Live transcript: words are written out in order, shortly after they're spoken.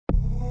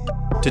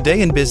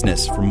Today in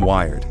Business from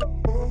Wired.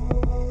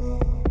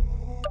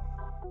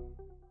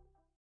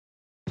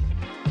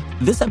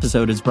 This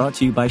episode is brought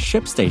to you by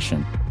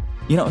ShipStation.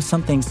 You know,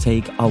 some things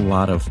take a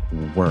lot of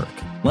work,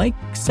 like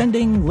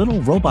sending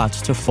little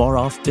robots to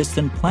far-off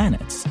distant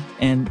planets.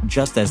 And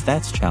just as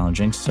that's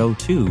challenging, so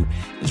too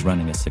is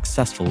running a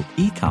successful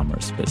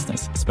e-commerce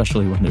business,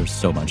 especially when there's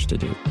so much to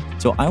do.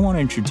 So I want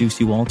to introduce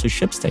you all to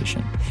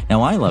ShipStation.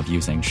 Now, I love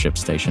using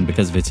ShipStation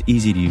because of its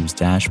easy-to-use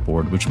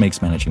dashboard, which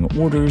makes managing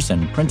orders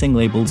and printing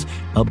labels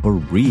a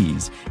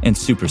breeze and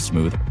super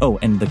smooth. Oh,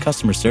 and the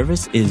customer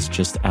service is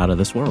just out of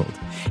this world.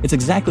 It's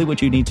exactly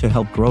what you need to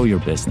help grow your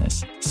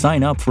business.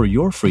 Sign up for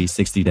your free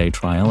 60-day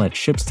trial at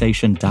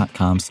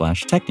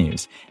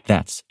shipstation.com/technews.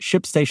 That's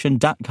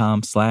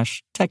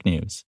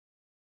shipstation.com/technews.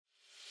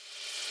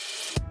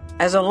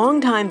 As a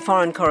longtime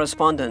foreign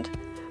correspondent,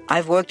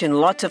 I've worked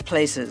in lots of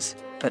places,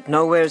 but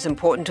nowhere as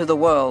important to the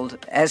world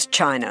as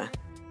China.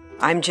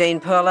 I'm Jane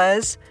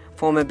Perlez,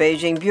 former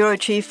Beijing bureau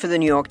chief for the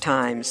New York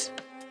Times.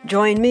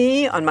 Join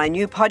me on my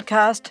new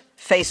podcast,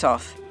 Face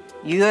Off,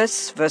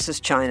 U.S. versus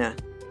China,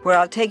 where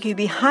I'll take you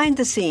behind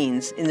the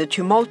scenes in the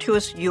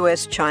tumultuous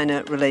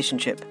U.S.-China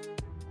relationship.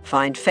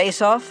 Find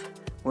Face Off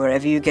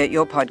wherever you get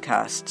your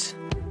podcasts.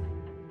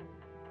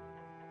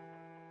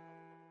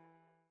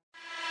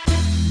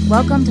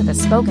 Welcome to the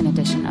spoken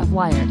edition of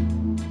Wired.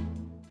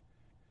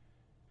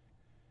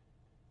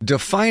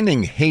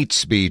 Defining hate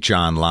speech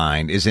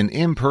online is an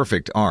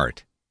imperfect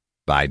art,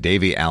 by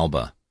Davy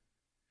Alba.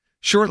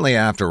 Shortly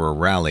after a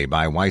rally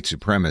by white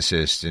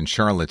supremacists in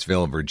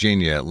Charlottesville,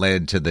 Virginia,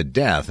 led to the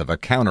death of a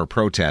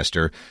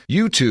counter-protestor,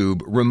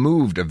 YouTube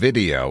removed a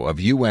video of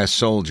U.S.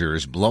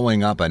 soldiers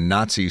blowing up a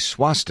Nazi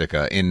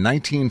swastika in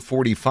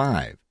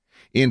 1945.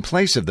 In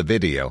place of the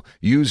video,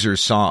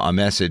 users saw a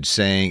message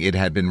saying it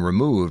had been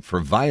removed for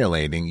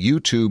violating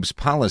YouTube's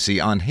policy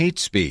on hate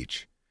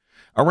speech.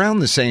 Around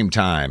the same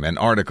time, an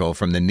article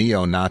from the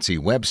neo-Nazi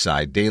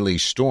website Daily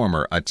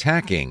Stormer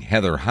attacking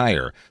Heather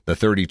Heyer, the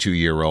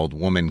 32-year-old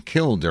woman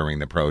killed during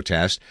the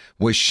protest,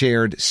 was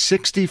shared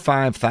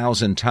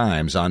 65,000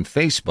 times on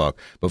Facebook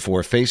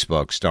before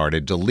Facebook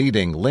started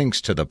deleting links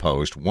to the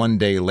post one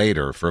day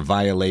later for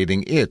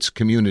violating its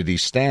community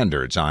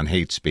standards on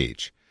hate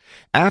speech.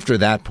 After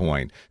that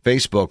point,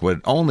 Facebook would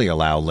only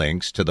allow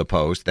links to the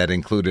post that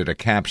included a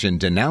caption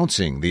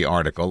denouncing the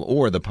article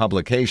or the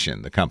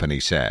publication, the company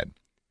said.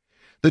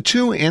 The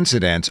two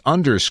incidents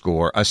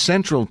underscore a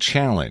central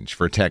challenge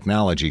for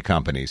technology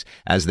companies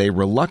as they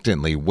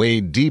reluctantly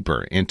wade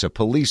deeper into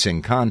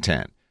policing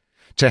content.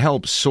 To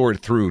help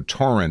sort through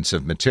torrents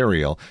of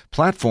material,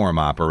 platform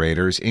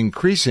operators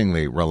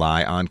increasingly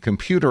rely on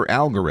computer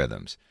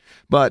algorithms.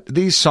 But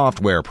these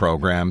software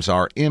programs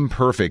are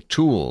imperfect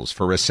tools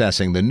for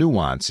assessing the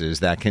nuances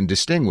that can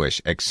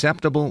distinguish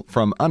acceptable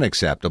from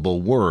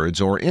unacceptable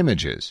words or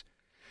images.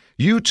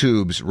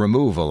 YouTube's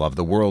removal of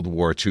the World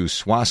War II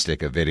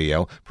swastika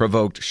video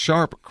provoked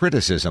sharp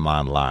criticism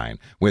online,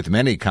 with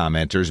many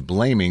commenters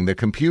blaming the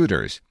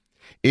computers.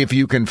 If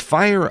you can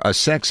fire a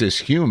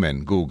sexist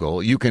human,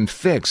 Google, you can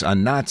fix a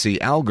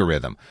Nazi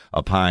algorithm,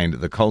 opined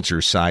the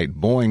culture site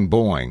Boing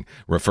Boing,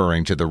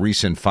 referring to the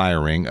recent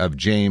firing of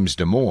James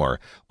Damore,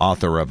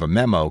 author of a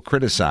memo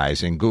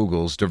criticizing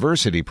Google's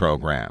diversity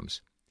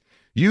programs.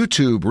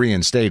 YouTube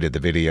reinstated the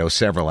video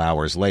several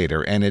hours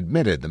later and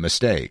admitted the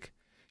mistake.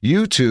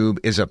 YouTube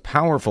is a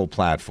powerful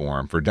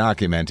platform for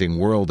documenting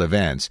world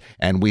events,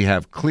 and we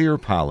have clear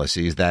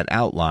policies that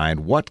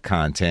outline what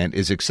content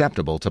is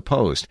acceptable to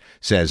post,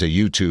 says a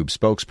YouTube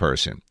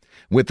spokesperson.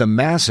 With the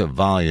massive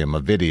volume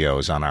of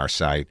videos on our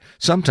site,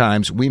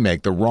 sometimes we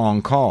make the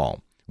wrong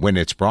call. When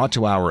it's brought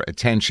to our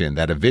attention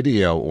that a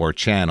video or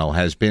channel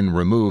has been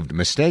removed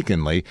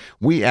mistakenly,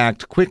 we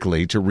act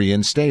quickly to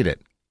reinstate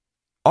it.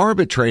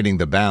 Arbitrating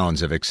the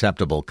bounds of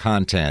acceptable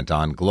content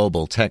on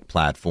global tech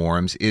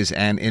platforms is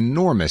an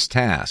enormous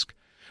task.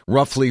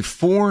 Roughly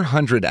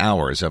 400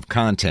 hours of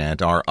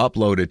content are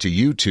uploaded to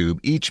YouTube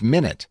each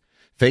minute.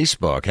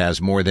 Facebook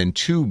has more than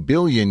 2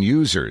 billion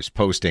users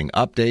posting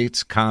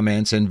updates,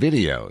 comments, and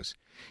videos.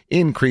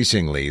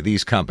 Increasingly,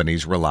 these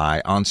companies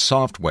rely on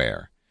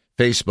software.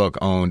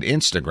 Facebook-owned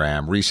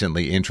Instagram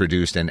recently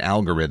introduced an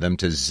algorithm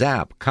to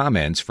zap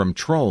comments from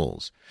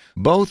trolls.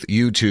 Both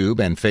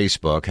YouTube and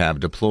Facebook have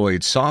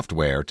deployed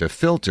software to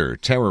filter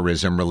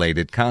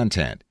terrorism-related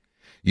content.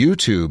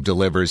 YouTube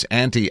delivers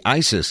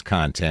anti-ISIS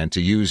content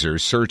to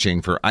users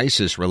searching for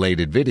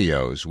ISIS-related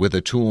videos with a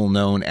tool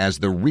known as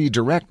the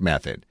redirect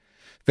method.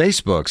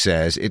 Facebook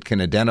says it can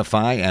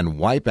identify and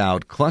wipe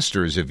out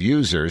clusters of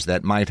users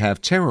that might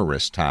have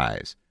terrorist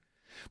ties.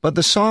 But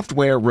the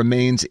software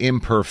remains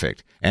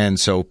imperfect, and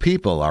so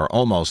people are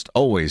almost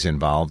always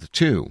involved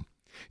too.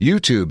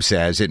 YouTube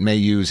says it may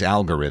use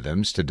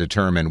algorithms to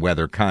determine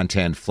whether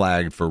content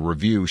flagged for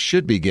review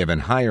should be given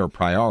higher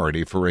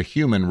priority for a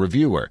human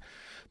reviewer,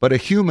 but a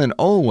human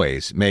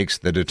always makes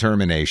the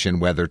determination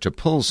whether to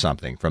pull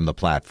something from the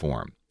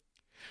platform.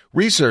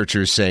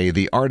 Researchers say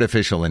the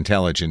artificial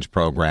intelligence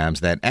programs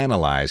that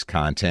analyze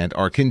content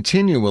are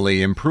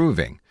continually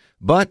improving.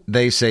 But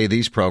they say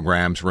these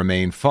programs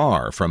remain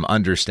far from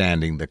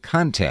understanding the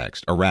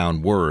context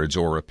around words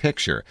or a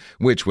picture,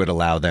 which would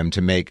allow them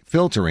to make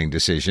filtering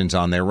decisions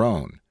on their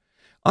own.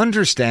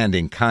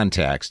 Understanding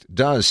context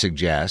does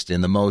suggest,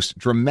 in the most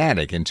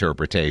dramatic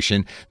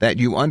interpretation, that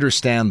you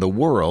understand the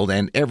world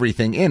and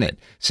everything in it,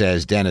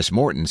 says Dennis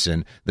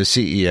Mortensen, the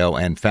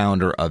CEO and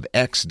founder of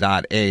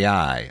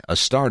X.AI, a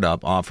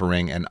startup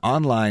offering an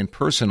online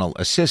personal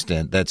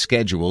assistant that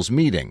schedules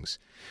meetings.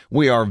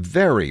 We are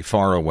very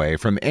far away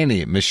from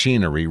any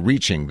machinery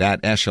reaching that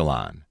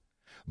echelon.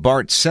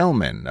 Bart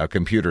Selman, a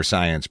computer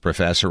science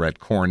professor at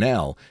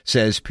Cornell,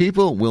 says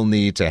people will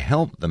need to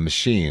help the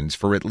machines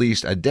for at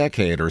least a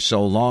decade or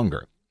so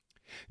longer.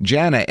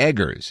 Jana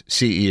Eggers,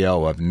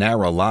 CEO of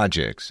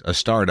Narrowlogics, a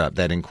startup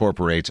that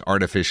incorporates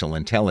artificial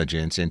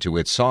intelligence into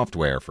its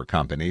software for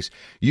companies,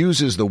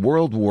 uses the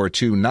World War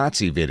II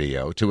Nazi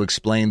video to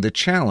explain the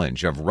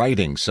challenge of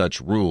writing such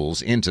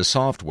rules into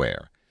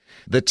software.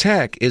 The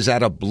tech is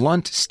at a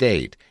blunt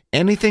state.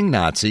 Anything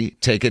Nazi,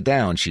 take it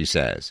down, she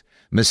says.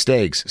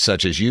 Mistakes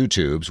such as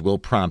YouTube's will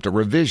prompt a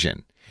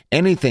revision.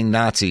 Anything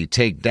Nazi,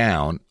 take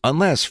down,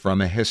 unless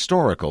from a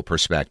historical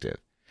perspective.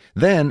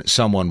 Then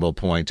someone will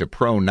point to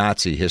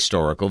pro-Nazi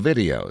historical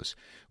videos.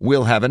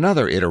 We'll have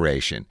another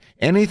iteration.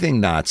 Anything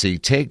Nazi,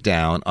 take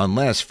down,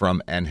 unless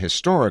from an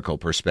historical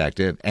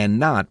perspective and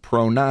not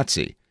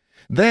pro-Nazi.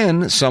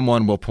 Then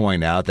someone will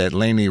point out that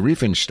Leni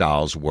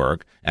Riefenstahl's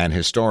work, an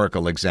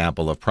historical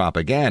example of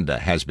propaganda,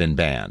 has been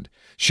banned.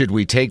 Should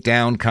we take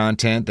down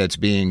content that's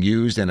being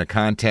used in a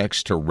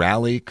context to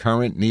rally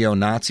current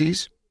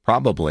neo-Nazis?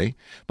 Probably.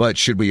 But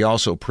should we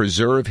also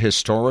preserve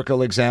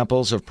historical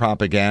examples of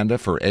propaganda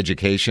for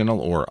educational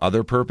or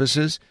other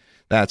purposes?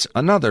 That's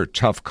another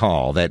tough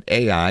call that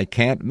AI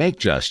can't make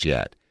just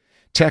yet.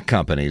 Tech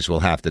companies will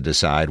have to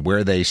decide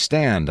where they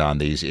stand on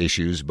these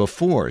issues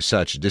before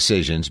such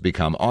decisions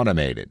become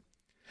automated.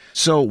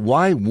 So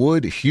why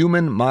would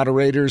human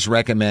moderators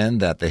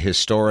recommend that the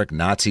historic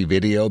Nazi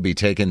video be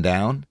taken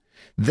down?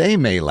 They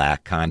may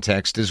lack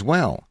context as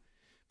well.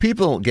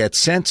 People get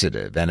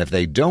sensitive, and if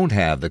they don't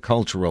have the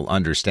cultural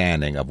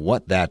understanding of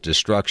what that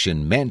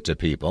destruction meant to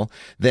people,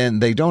 then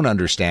they don't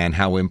understand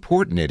how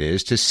important it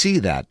is to see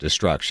that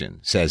destruction,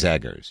 says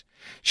Eggers.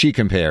 She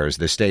compares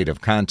the state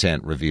of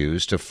content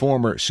reviews to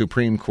former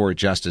Supreme Court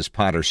Justice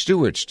Potter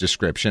Stewart's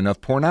description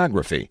of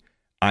pornography.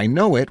 I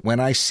know it when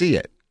I see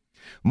it.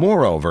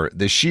 Moreover,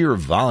 the sheer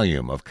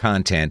volume of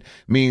content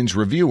means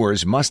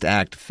reviewers must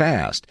act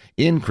fast,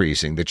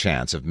 increasing the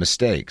chance of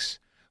mistakes.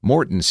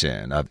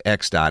 Mortensen of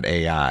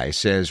X.AI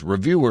says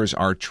reviewers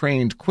are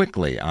trained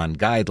quickly on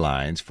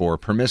guidelines for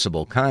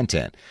permissible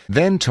content,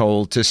 then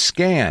told to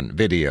scan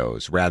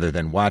videos rather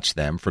than watch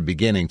them from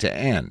beginning to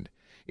end.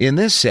 In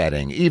this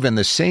setting, even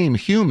the same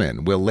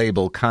human will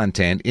label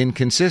content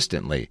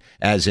inconsistently,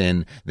 as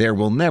in, there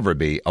will never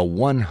be a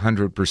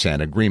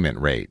 100% agreement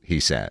rate,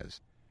 he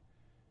says.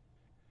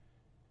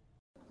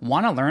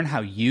 Want to learn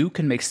how you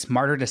can make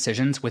smarter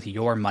decisions with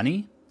your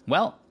money?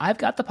 Well, I've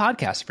got the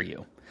podcast for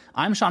you.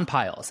 I'm Sean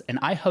Piles, and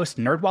I host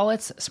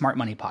NerdWallet's Smart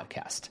Money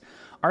Podcast.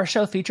 Our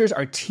show features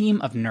our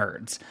team of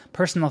nerds,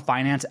 personal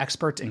finance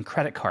experts in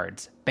credit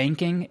cards,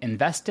 banking,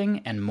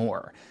 investing, and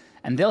more.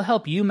 And they'll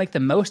help you make the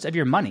most of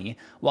your money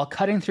while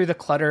cutting through the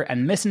clutter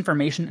and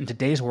misinformation in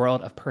today's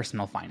world of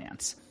personal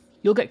finance.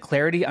 You'll get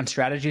clarity on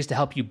strategies to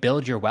help you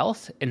build your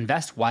wealth,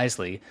 invest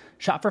wisely,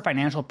 shop for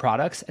financial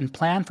products, and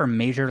plan for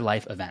major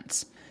life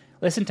events.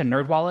 Listen to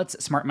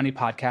NerdWallet's Smart Money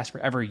Podcast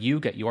wherever you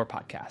get your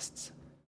podcasts.